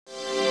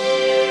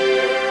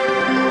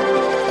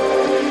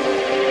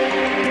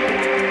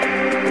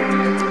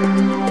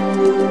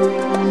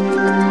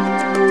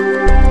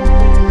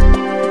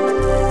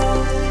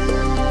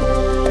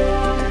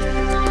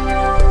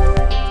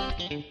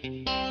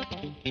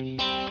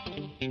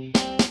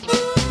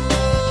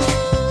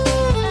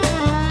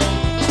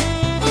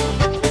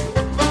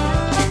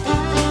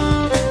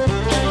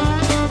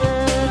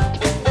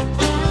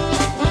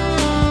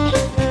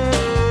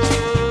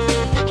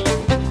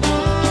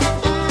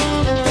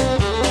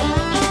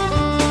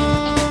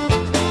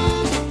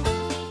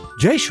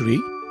Jaishree,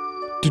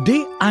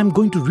 today I'm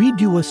going to read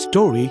you a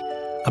story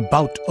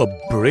about a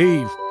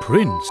brave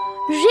prince.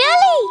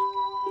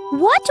 Really?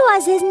 What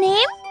was his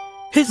name?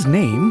 His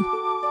name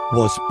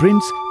was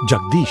Prince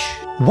Jagdish.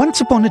 Once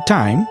upon a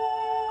time,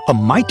 a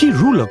mighty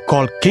ruler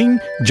called King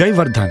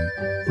Jaivardhan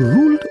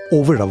ruled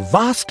over a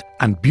vast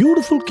and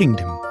beautiful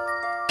kingdom.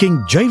 King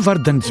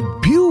Jaivardhan's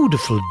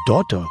beautiful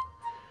daughter,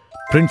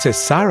 Princess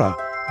Sarah,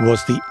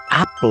 was the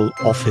apple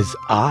of his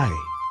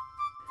eye.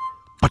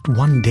 But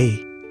one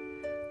day,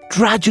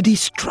 tragedy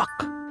struck.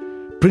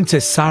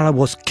 Princess Sarah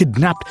was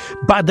kidnapped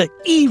by the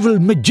evil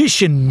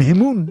magician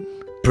Mehmoon.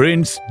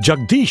 Prince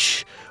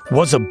Jagdish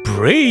was a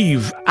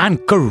brave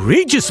and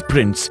courageous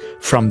prince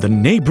from the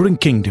neighboring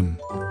kingdom.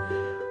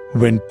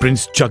 When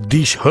Prince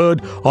Jagdish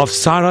heard of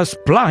Sarah's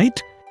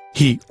plight,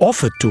 he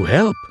offered to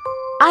help.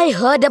 I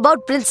heard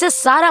about Princess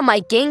Sarah,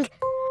 my king,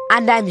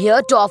 and I'm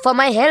here to offer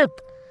my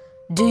help.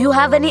 Do you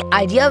have any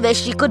idea where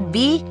she could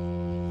be?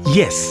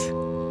 Yes.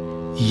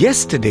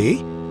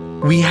 Yesterday,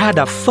 we had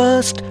our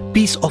first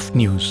piece of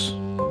news.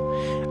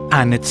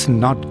 And it's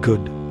not good.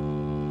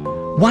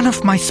 One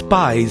of my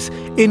spies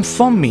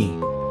informed me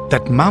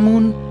that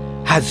Mehmoon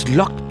has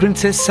locked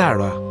Princess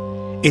Sarah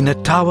in a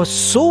tower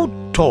so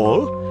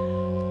tall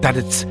that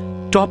its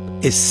top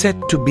is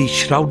said to be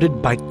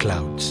shrouded by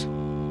clouds.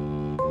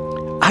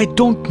 I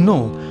don't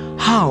know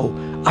how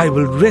I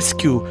will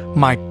rescue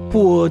my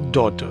poor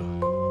daughter.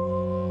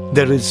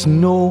 There is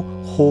no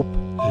hope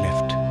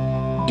left.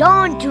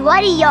 Don't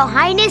worry, Your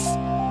Highness.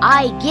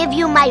 I give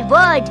you my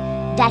word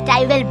that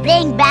I will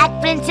bring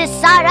back Princess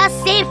Sarah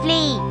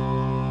safely.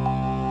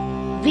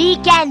 We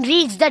can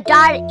reach the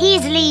tower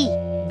easily.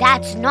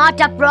 That's not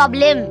a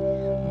problem.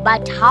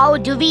 But how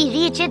do we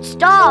reach its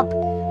top?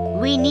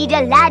 We need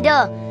a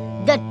ladder,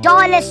 the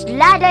tallest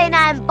ladder in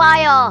our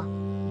empire.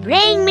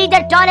 Bring me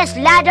the tallest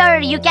ladder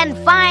you can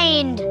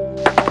find.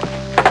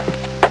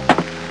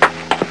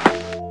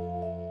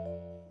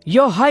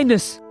 Your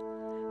Highness,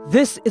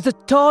 this is the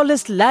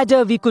tallest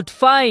ladder we could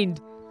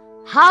find.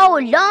 How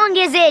long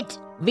is it?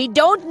 We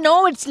don't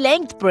know its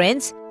length,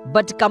 Prince,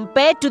 but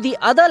compared to the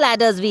other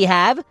ladders we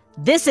have,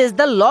 this is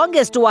the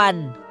longest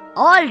one.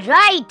 All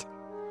right.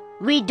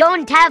 We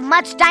don't have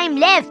much time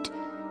left.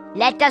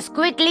 Let us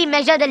quickly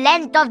measure the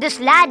length of this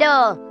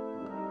ladder.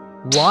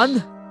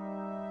 1,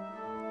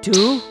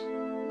 2,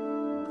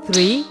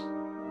 3,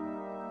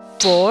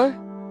 4,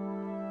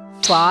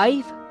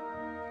 5,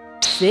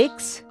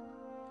 6,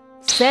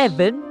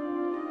 7,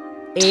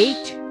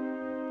 8,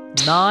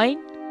 9,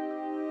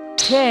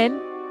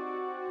 10.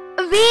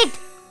 Wait!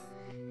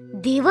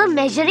 They were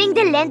measuring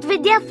the length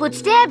with their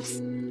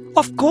footsteps.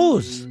 Of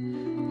course.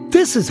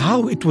 This is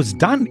how it was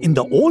done in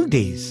the old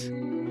days.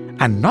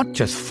 And not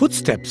just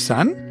footsteps,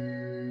 son.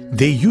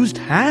 They used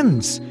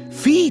hands,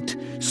 feet,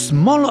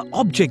 smaller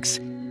objects,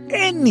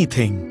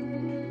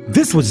 anything.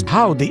 This was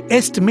how they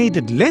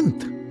estimated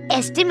length.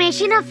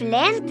 Estimation of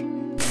length?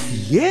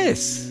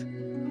 Yes.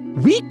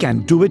 We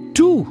can do it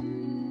too.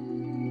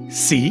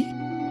 See,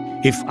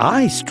 if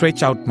I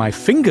stretch out my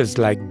fingers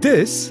like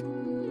this,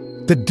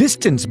 the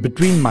distance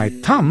between my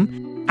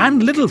thumb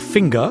and little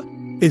finger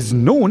is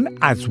known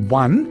as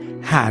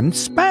 1 hand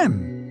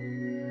span.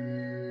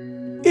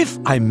 If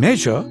I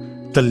measure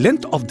the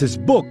length of this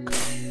book,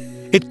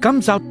 it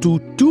comes out to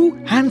 2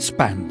 hand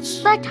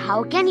spans. But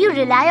how can you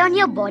rely on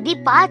your body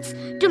parts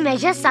to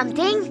measure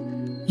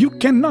something? You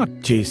cannot,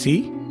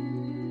 Jaishree.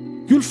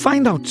 You'll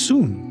find out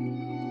soon.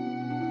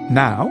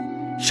 Now,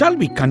 shall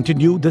we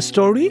continue the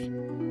story?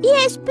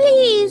 Yes,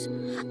 please.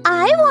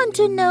 I want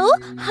to know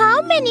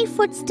how many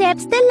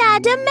footsteps the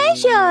ladder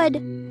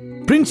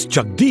measured. Prince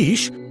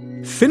Jagdish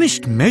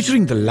finished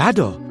measuring the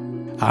ladder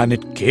and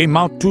it came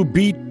out to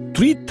be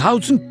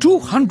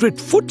 3,200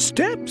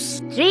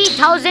 footsteps.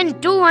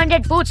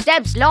 3,200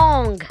 footsteps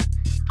long.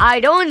 I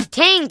don't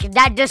think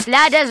that this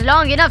ladder is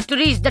long enough to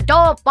reach the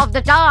top of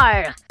the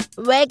tower.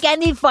 Where can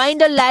we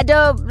find a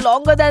ladder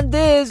longer than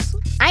this?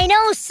 I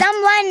know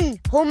someone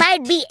who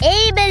might be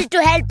able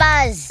to help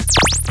us.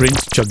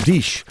 Prince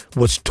Jagdish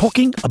was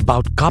talking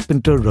about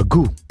carpenter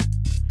Raghu.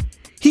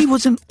 He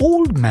was an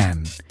old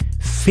man,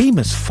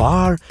 famous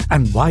far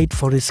and wide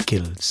for his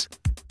skills.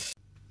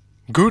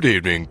 Good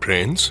evening,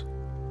 Prince.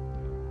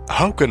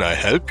 How can I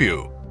help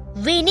you?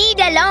 We need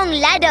a long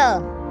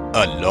ladder.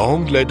 A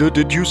long ladder,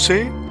 did you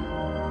say?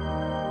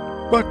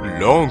 But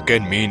long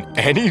can mean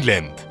any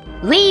length.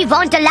 We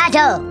want a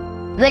ladder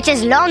which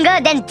is longer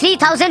than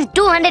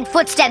 3,200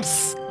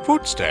 footsteps.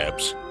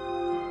 Footsteps?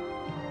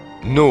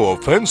 No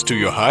offense to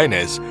your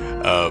highness,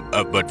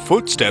 but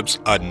footsteps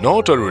are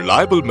not a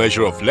reliable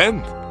measure of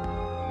length.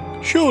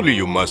 Surely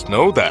you must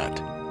know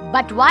that.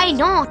 But why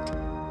not?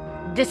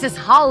 This is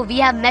how we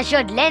have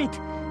measured length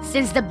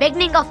since the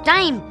beginning of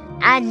time,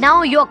 and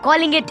now you're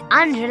calling it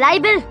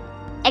unreliable?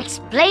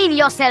 Explain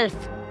yourself.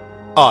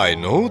 I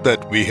know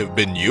that we have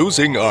been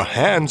using our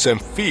hands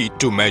and feet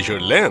to measure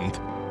length.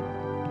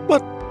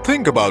 But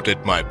think about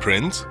it, my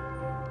prince.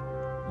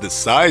 The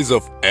size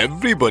of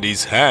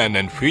everybody's hand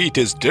and feet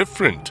is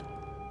different.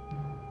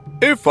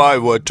 If I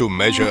were to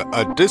measure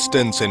a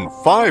distance in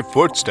 5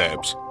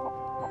 footsteps,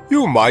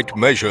 you might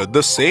measure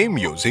the same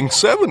using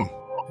 7.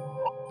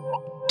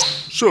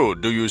 So,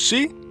 do you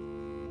see?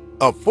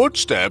 A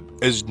footstep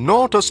is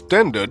not a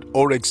standard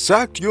or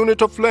exact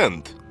unit of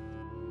length.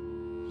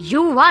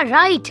 You are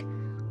right.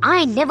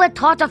 I never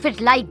thought of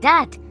it like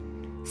that.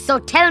 So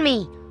tell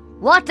me,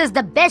 what is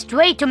the best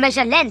way to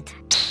measure length?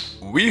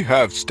 We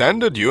have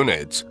standard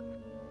units,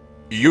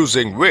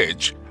 using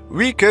which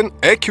we can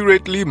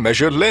accurately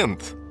measure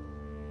length.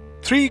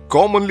 3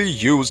 commonly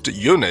used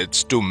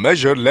units to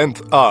measure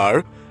length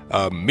are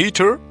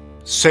meter,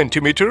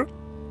 centimeter,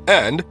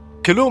 and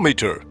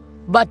kilometer.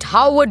 But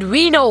how would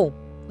we know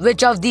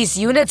which of these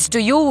units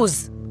to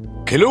use?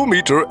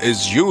 Kilometer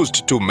is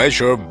used to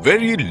measure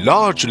very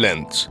large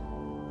lengths,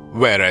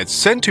 whereas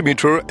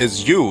centimeter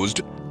is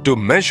used to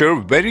measure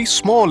very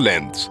small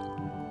lengths.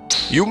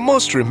 You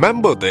must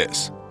remember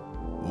this.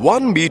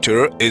 1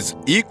 meter is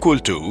equal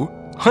to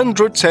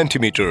 100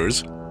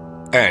 centimeters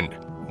and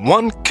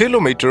 1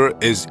 kilometer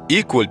is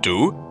equal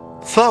to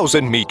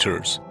 1000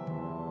 meters.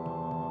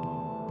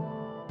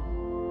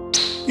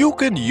 You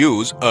can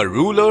use a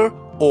ruler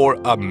or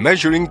a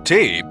measuring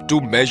tape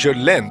to measure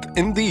length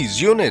in these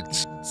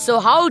units. So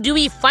how do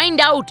we find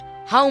out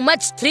how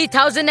much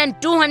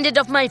 3,200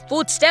 of my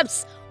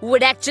footsteps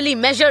would actually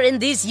measure in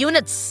these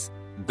units?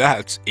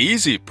 That's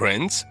easy,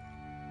 Prince.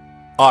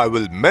 I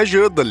will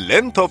measure the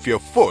length of your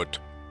foot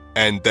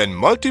and then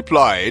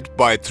multiply it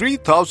by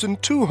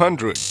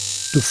 3,200.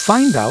 To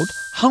find out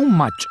how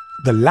much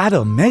the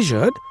ladder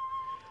measured,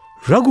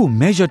 Raghu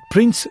measured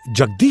Prince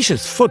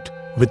Jagdish's foot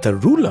with a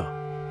ruler.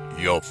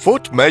 Your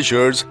foot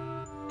measures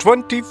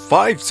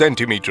 25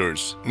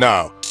 centimeters.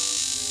 Now,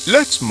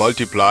 let's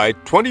multiply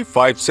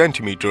 25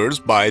 centimeters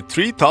by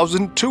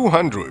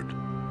 3,200.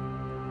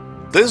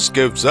 This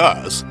gives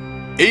us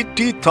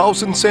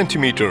 80,000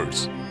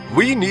 centimeters.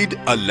 We need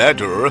a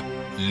ladder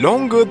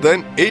longer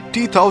than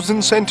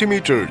 80,000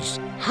 centimeters.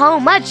 How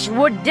much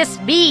would this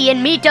be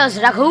in meters,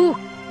 Raghu?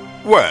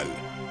 Well,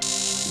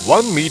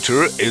 1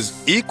 meter is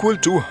equal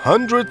to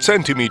 100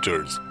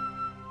 centimeters.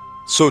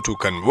 So to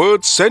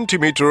convert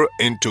centimeter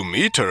into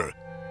meter,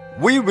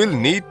 we will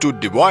need to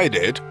divide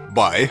it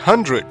by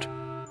 100.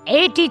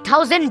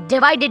 80,000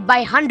 divided by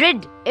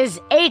 100 is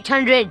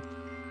 800.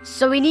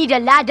 So we need a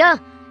ladder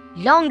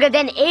longer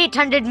than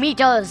 800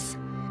 meters.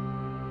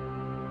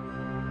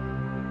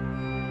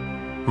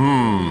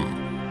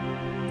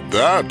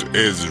 That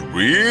is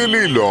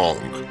really long.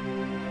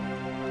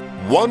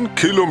 1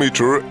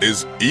 kilometer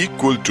is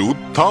equal to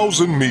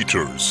 1000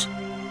 meters.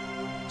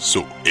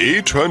 So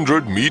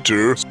 800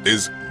 meters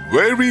is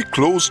very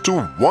close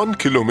to 1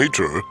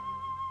 kilometer,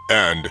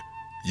 and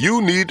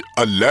you need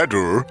a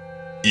ladder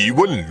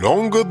even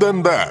longer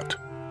than that.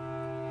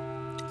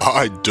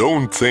 I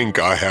don't think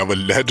I have a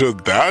ladder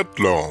that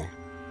long.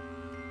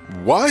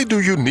 Why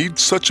do you need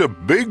such a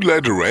big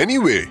ladder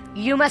anyway?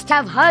 You must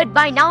have heard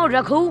by now,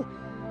 Raghu.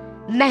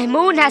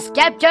 Mehmoon has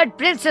captured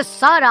Princess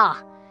Sara.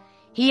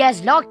 He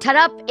has locked her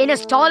up in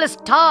his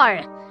tallest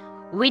tower.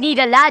 We need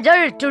a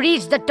ladder to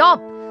reach the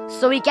top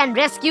so we can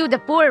rescue the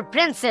poor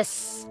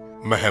princess.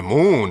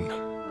 Mehmoon,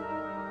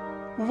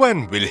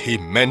 when will he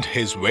mend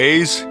his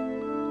ways?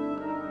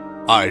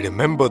 I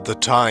remember the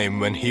time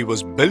when he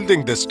was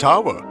building this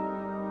tower.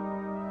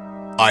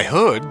 I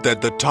heard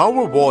that the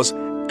tower was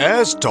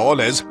as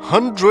tall as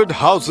 100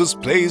 houses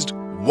placed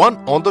one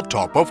on the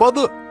top of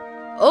other.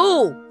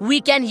 Oh,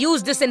 we can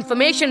use this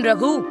information,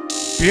 Raghu.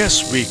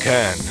 Yes, we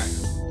can.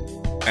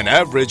 An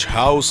average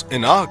house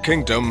in our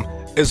kingdom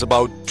is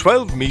about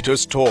 12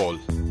 meters tall.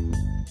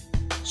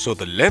 So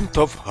the length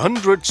of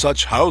 100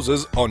 such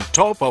houses on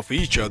top of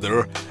each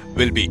other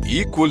will be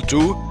equal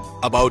to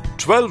about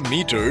 12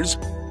 meters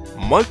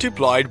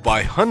multiplied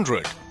by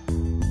 100,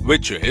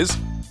 which is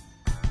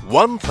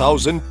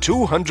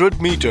 1,200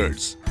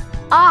 meters.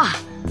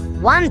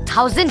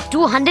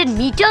 1,200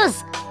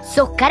 meters?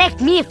 So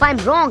correct me if I'm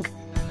wrong.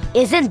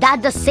 Isn't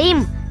that the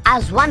same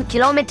as 1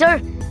 kilometer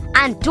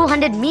and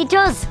 200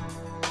 meters?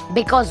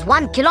 Because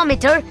 1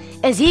 kilometer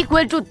is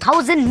equal to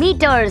 1,000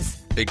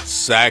 meters.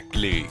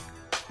 Exactly.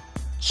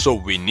 So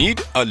we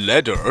need a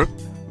ladder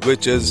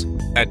which is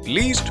at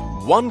least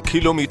 1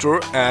 kilometer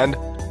and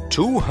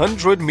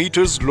 200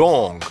 meters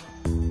long.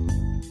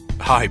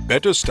 I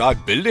better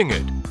start building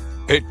it.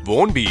 It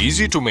won't be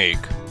easy to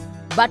make.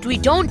 But we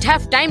don't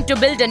have time to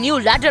build a new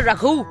ladder,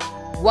 Raghu.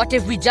 What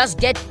if we just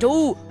get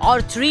 2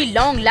 or 3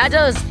 long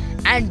ladders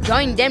and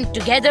join them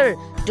together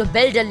to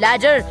build a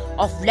ladder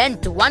of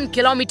length 1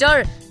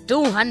 kilometer,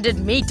 200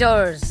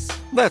 meters?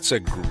 That's a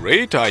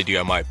great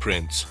idea, my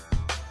prince.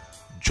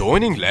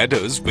 Joining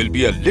ladders will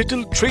be a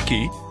little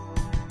tricky,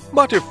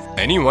 but if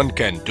anyone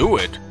can do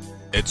it,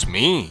 it's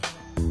me.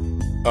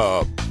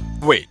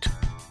 Wait.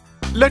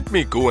 Let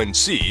me go and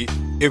see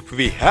if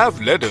we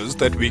have ladders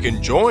that we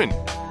can join.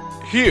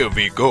 Here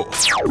we go.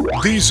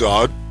 These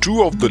are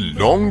 2 of the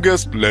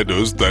longest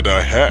ladders that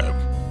I have.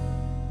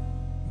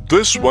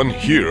 This one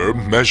here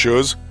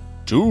measures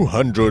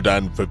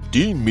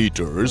 215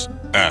 meters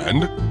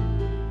and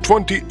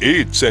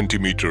 28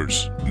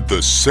 centimeters.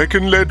 The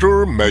second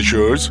ladder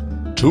measures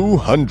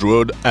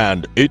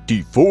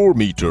 284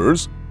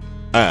 meters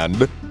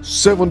and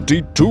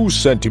 72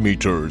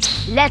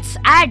 centimeters. Let's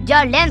add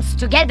your lengths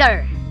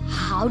together.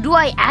 How do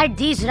I add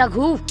these,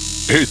 Raghu?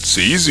 It's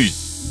easy.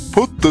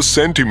 Put the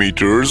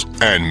centimeters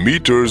and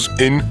meters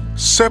in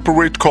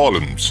separate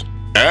columns.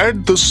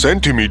 Add the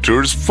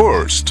centimeters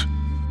first.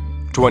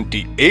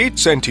 28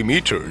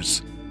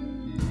 centimeters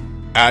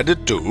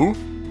added to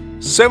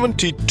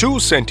 72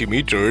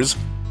 centimeters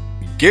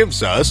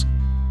gives us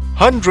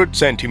 100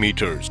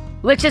 centimeters.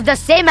 Which is the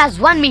same as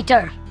 1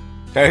 meter.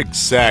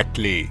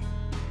 Exactly.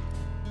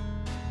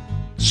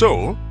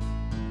 So,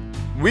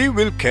 we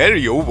will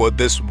carry over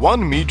this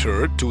 1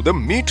 meter to the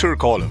meter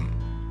column.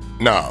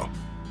 Now,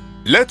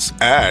 let's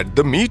add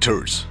the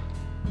meters.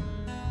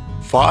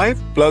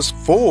 5 plus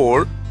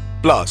 4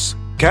 plus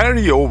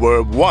carry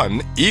over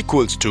 1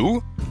 equals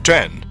to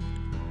 10.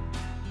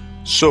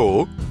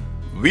 So,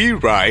 we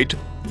write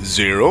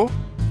 0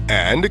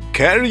 and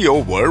carry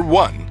over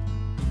 1.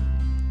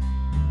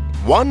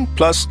 1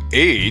 plus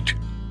 8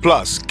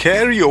 plus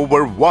carry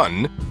over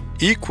 1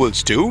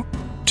 equals to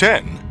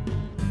 10.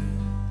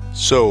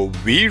 So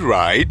we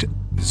write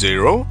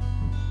 0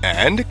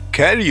 and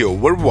carry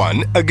over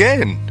 1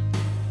 again.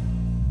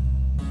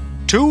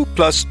 2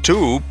 plus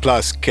 2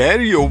 plus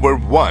carry over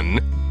 1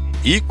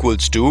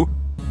 equals to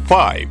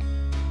 5.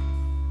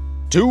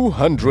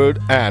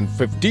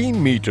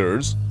 215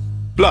 meters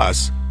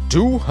plus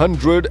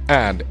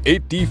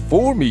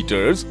 284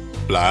 meters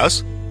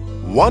plus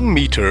 1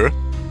 meter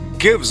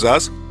gives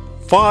us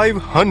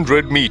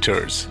 500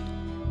 meters.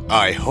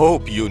 I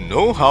hope you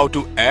know how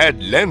to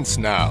add lengths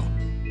now.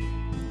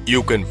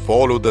 You can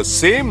follow the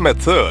same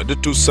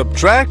method to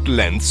subtract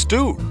lengths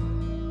too.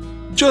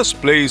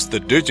 Just place the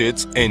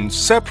digits in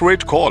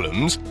separate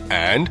columns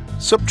and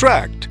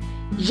subtract.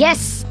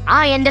 Yes,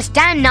 I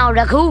understand now,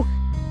 Raghu.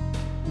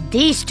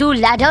 These two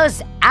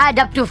ladders add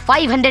up to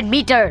 500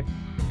 meter,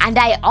 and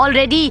I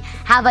already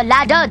have a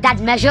ladder that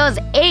measures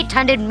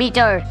 800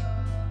 meter.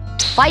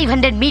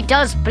 500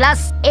 meters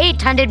plus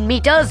 800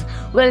 meters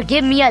will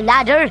give me a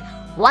ladder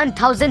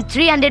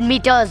 1300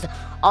 meters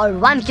or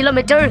 1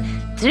 kilometer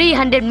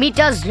 300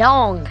 meters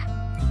long.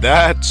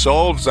 That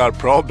solves our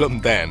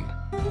problem then.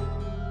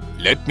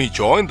 Let me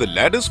join the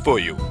ladders for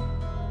you.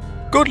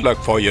 Good luck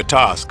for your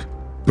task.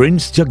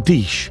 Prince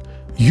Jagdish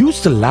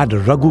used the ladder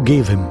Raghu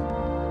gave him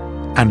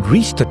and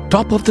reached the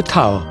top of the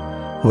tower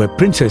where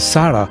Princess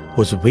Sarah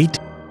was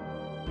waiting.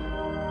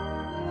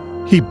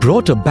 He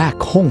brought her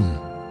back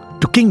home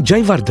to King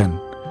Jaivardhan,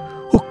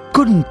 who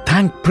couldn't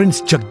thank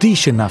Prince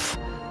Jagdish enough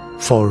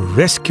for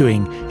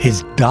rescuing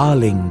his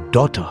darling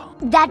daughter.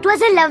 That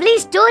was a lovely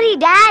story,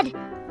 Dad.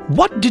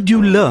 What did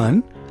you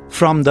learn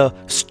from the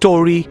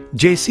story,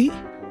 Jaishree?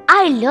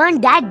 I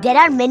learned that there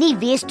are many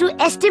ways to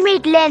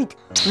estimate length.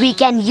 We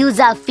can use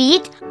our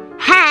feet,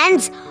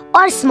 hands,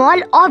 or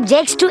small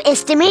objects to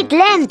estimate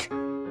length.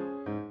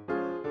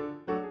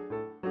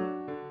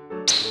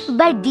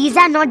 But these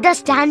are not the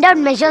standard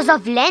measures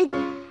of length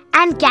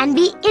and can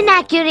be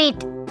inaccurate.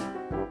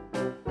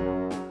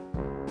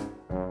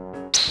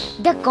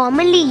 The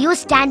commonly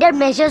used standard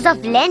measures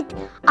of length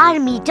are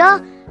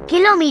meter,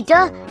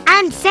 kilometer,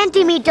 and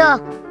centimeter.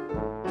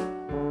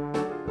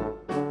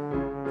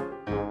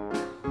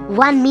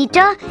 1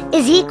 meter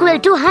is equal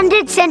to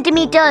 100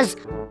 centimeters.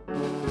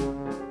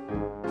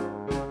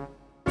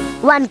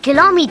 1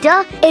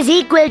 kilometer is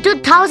equal to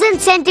 1000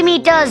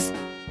 centimeters.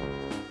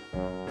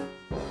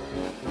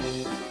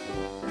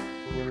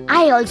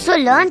 I also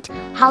learnt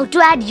how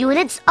to add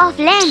units of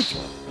length.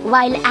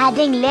 While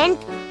adding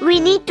length, we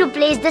need to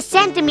place the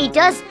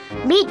centimeters,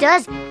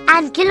 meters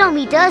and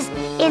kilometers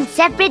in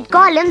separate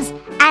columns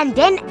and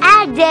then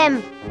add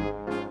them.